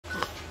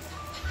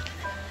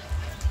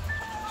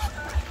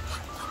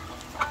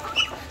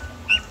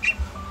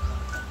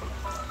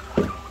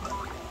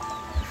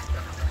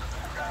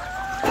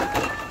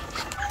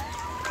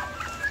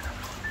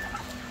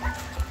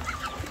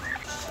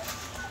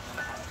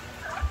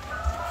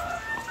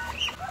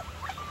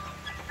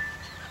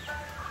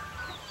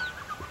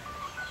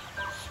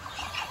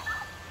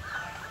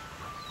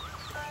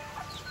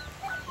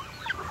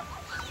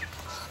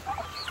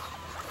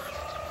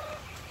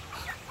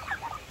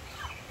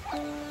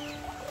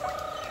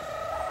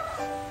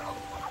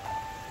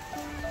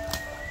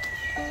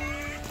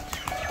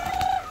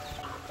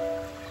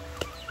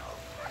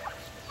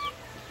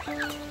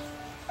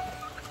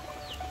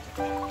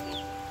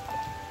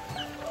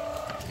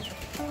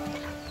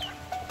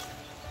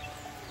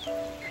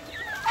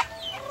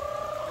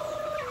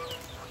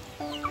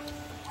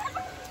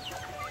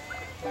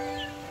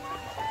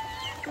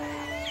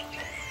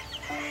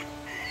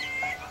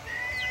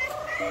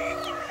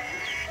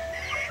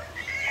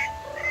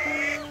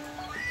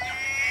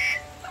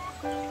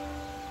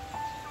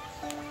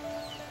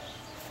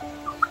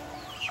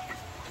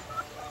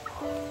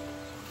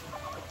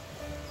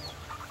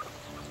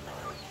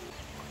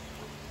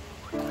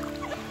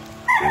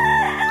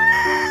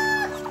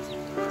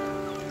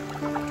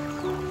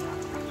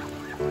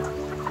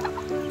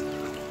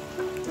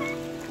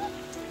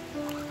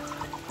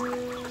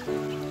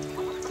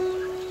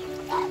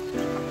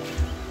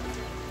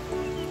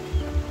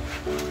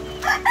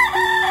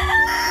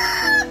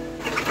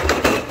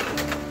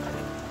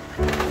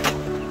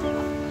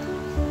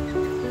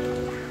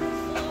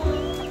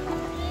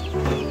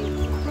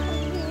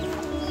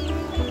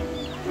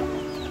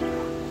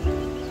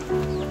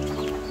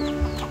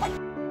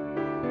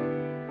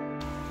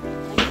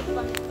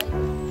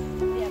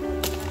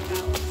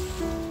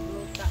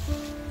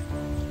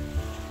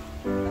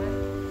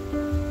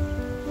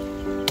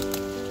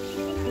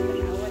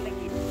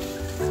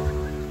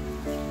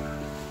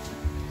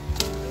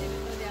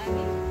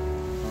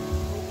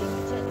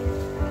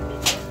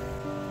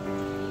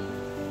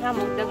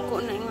Ramo,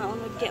 dagko na yung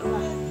unod dyan ba?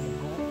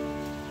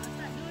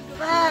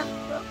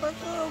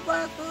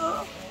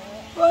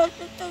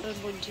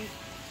 Budget.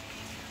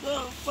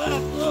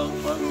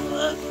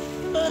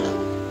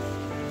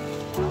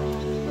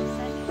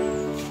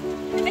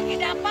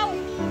 Nakidapaw.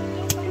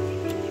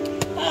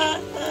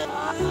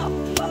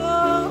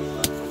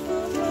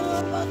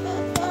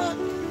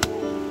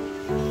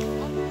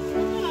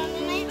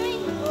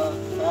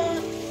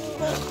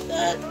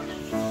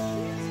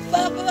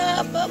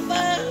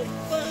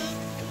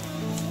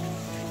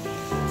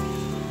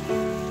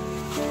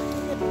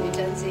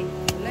 Dancing.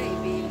 Wala,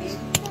 baby.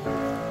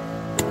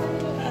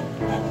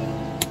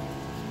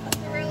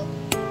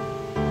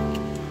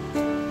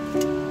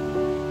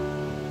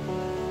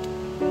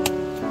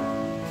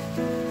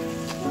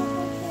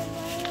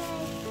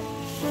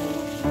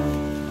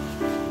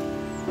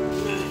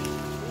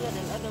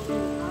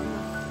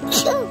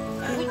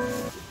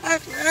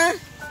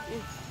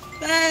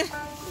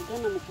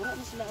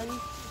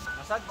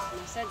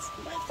 Massage.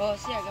 Oh,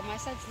 siya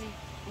ga-massage ni.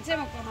 Unsa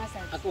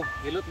magpa-massage? Ako,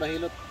 hilot ba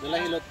hilot? Dala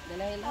hilot.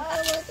 Dala hilot.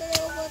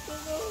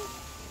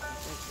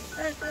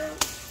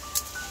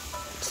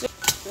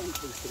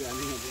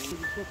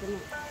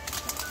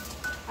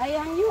 Ay,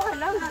 ang iyo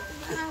alam.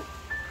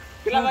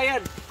 Pila ba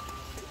yan?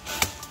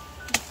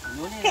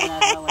 Muna na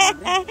nasawa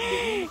na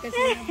kasi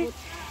nabot.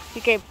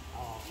 Okay.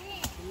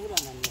 Mura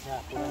na niya sa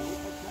kurang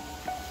utot na.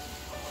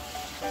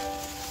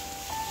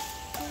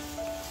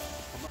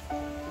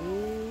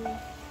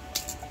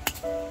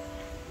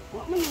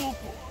 Wak man mo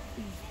po.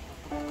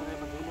 Pagkakari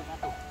maghilot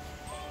ato.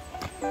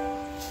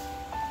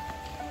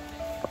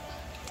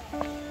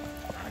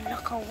 Hala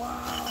ka,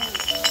 wow.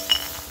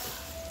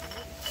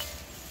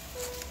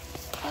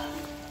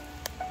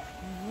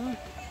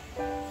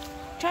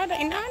 Tsada,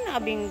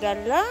 inana,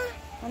 binggala.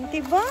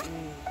 Anti ba?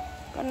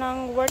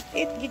 Kanang worth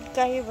it, gid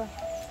kayo ba?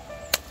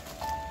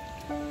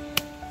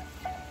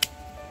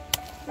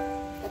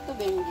 Ito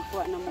ba yung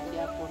gikuha na mo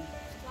diapon?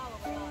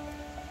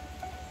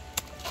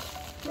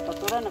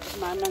 Patura na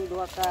manang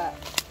duha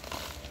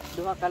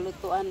ka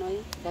lutuan oy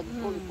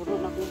dagkon puro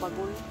na kong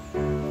bagol.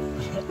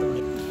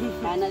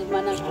 Manang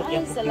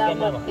ay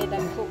salamat kay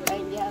dagko kay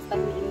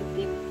gihatag ni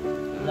intip.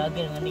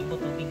 Lagi nga ni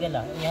buto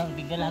bigala, yang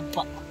bigala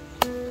pa.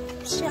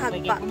 Siya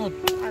pa.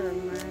 Alam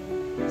man.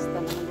 Basta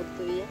na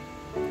buto ya.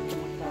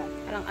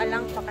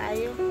 Alang-alang pa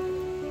kayo.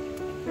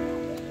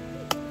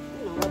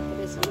 Nawat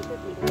pres ito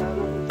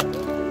bigala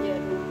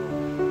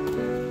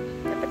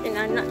dapat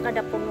inanak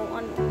kada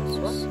punuan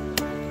sus.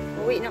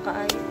 Uwi na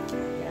kaayo.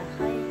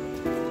 Yahay.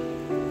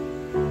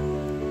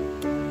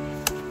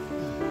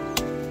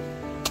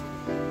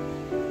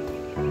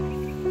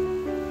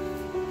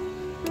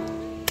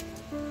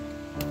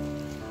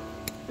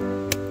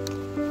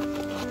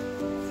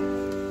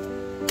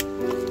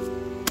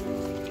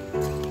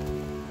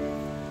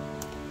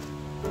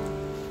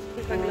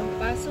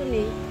 Paglampaso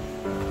ni.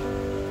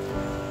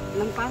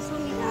 Lampaso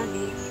ni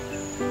Adi.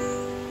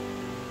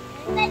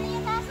 Hindi niyo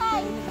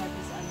tasay.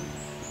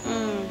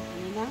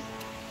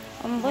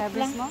 Ambot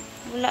lang.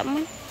 Wala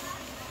man.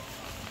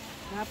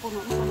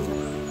 Napuno mo sa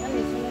mga. Ano,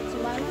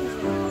 sunod-sumanan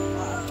sila.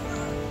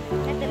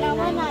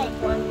 Katalawan ay.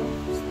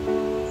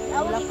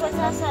 Lawag ko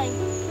sasay.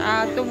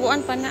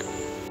 Tubuan pa na.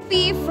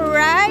 Happy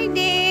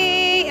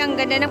Friday! Ang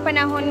ganda ng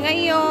panahon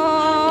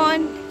ngayon.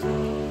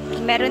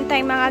 Meron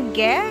tayong mga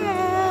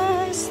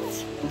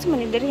guests. Ano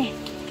man diri?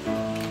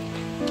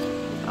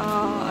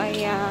 Oh,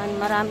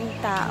 ayan. Maraming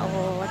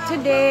tao.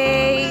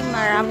 Today,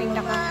 maraming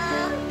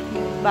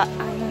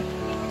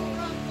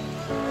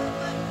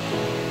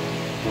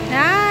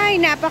Ay,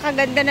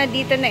 napakaganda na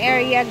dito na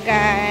area,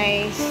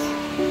 guys.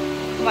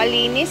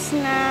 Malinis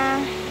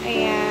na.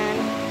 Ayan.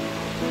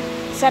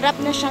 Sarap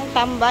na siyang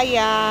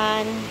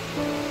tambayan.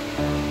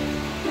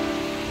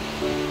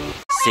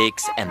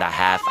 6.5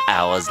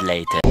 hours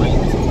later.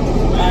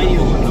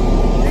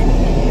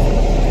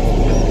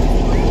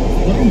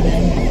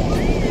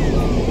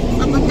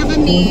 Papunta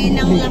kami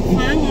ng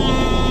Lapangan.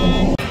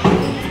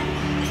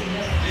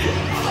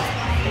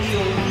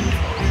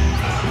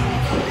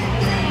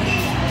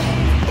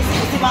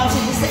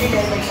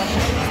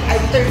 Ay,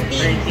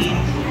 13.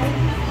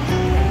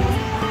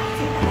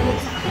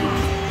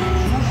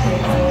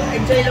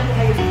 Enjoy lang po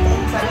kayo dito.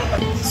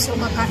 So,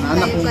 kakain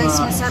tayo guys.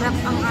 Masarap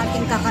ang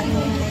ating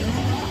kakainin ngayon.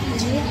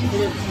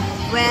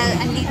 Well,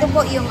 andito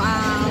po yung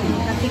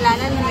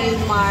nakilala ni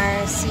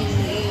Wilmar, si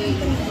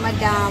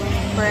Madam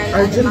Pearl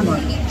and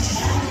Mangkich.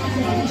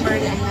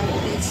 Pearl and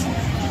Mangkich.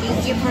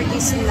 Thank you for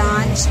this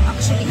lunch.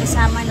 Actually,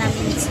 kasama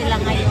namin sila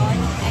ngayon.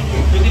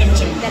 Ayan,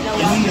 yung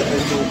dalawa.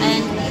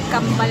 And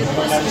kambal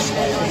po silang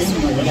dalawa.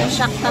 So,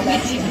 na-shock kami.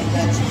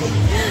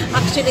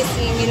 Actually,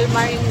 si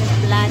Wilmar yung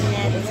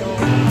planet. So,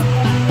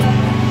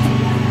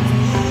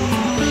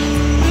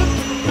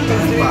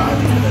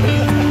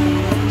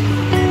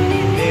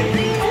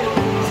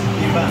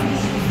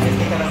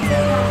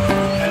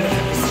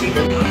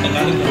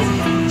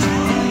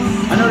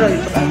 ano rin?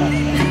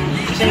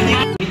 Siya yung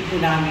meet po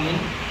namin,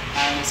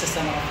 isa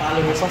sa mga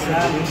followers po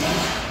namin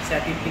sa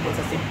Executive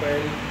at St.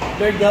 Pearl.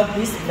 Lord God,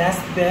 please bless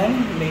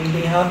them. May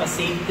they have a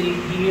safe trip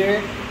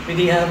here. May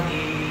they have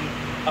a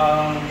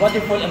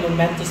wonderful and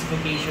momentous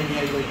vacation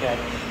here, Lord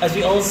God. As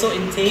we also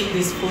intake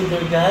this food,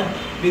 Lord God,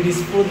 with this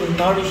food will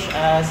nourish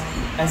us.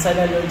 And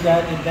sana, Lord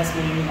God, i-bless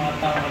mo yung mga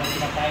tao na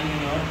kinakain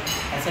ninyo.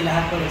 At sa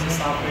lahat po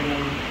nagsasuffer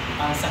ng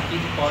sakit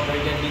po,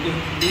 Lord God, we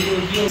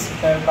will use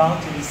the bound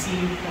to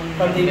receive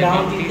from the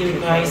bounty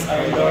through Christ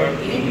our Lord.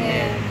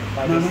 Amen.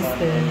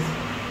 Namaste.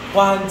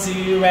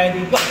 1, 2,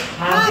 ready, go!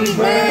 Happy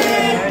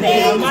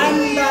birthday,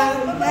 Amanda!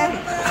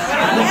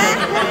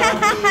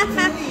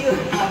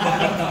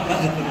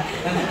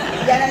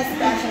 Yan ang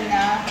special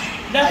na.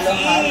 Let's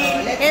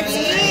eat! Let's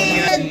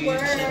eat!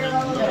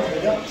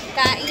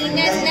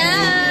 Kainan na!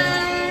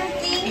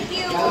 Thank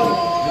you!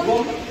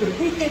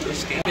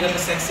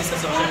 Pinaka-sexy sa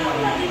social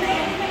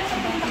media.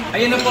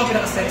 Ayun na po,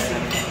 pinaka-sexy.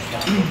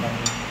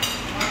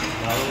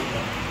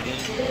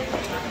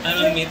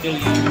 Anong middle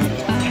yun?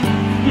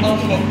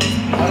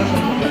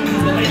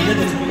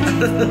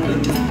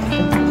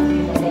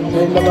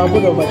 May lababo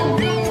daw ba?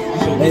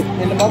 May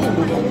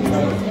lababo daw.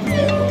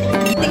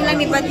 Ting lang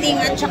ni Bating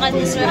at saka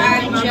ni Sir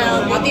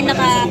Argel. Buti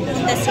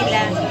nakapunta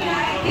sila.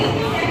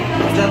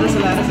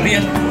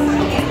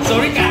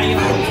 Sorry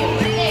kayo.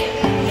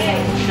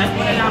 Shot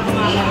mo na lang ako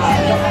mga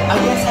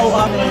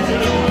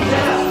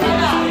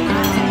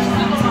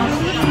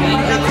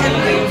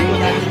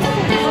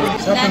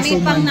Dami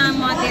pang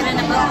namatira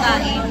na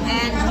pagkain.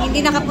 And hindi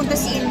nakapunta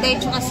si Inday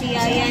at si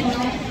Yaya, no?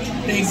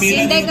 Si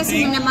Inday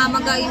kasi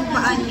namamaga yung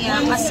paa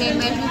niya kasi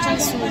meron siyang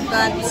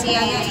sugat. Si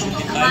Yaya,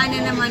 ang mana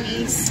naman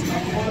is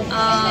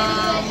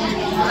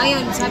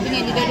ayun, sabi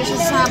niya, hindi daw siya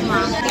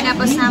sama.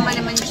 Pinapasama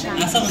naman siya.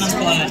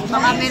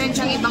 Baka meron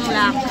siyang ibang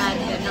lakad.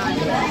 Ganon.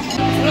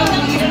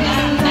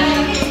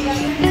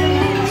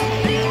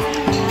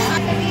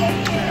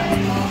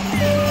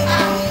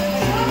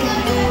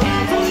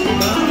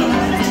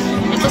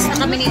 Tapos na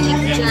kami ni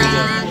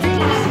Tikjan.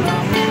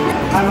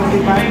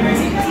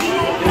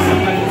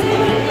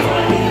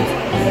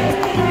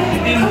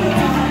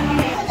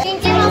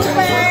 Thank you, Ma'am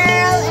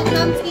Pearl and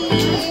Ma'am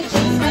Peach.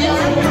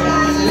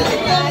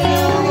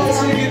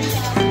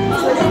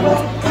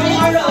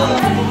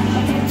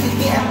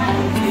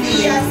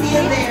 See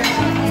you there.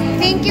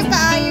 Thank you,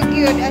 kaayo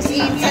good. As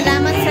in,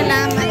 salamat.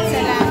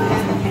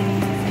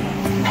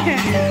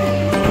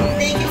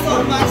 Thank you so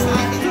much sa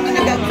ating mga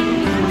nagagawa.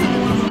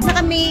 Sa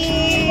kami,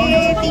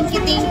 thank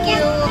you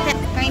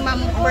kay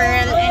Ma'am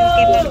Pearl and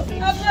kay Ma'am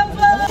Peach.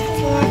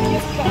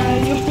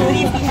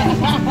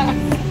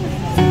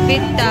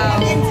 Bitaw.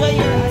 Enjoy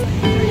your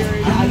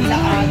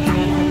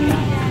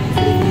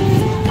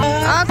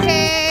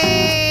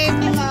Okay.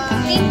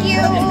 Thank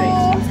you.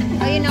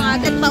 Ayun na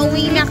nga, at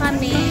pauwi na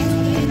kami.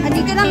 At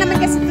dito lang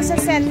naman kasi ito sa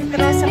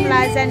sentro, sa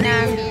plaza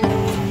namin.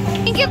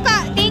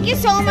 Thank you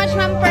so much,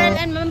 Ma'am Pearl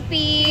and Ma'am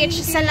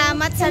Peach.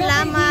 Salamat.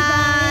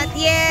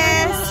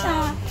 Yes.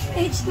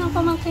 Age ng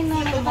pamangkin na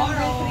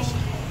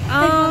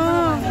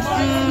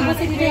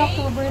Kasi hindi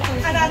October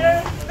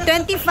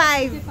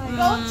 25.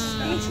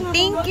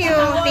 Thank you.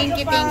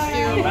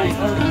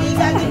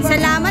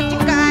 Salamat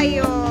yung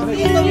kaayo.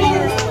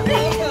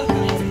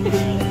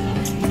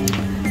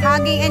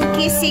 Hugging and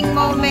kissing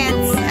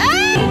moments.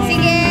 Ay!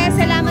 Sige.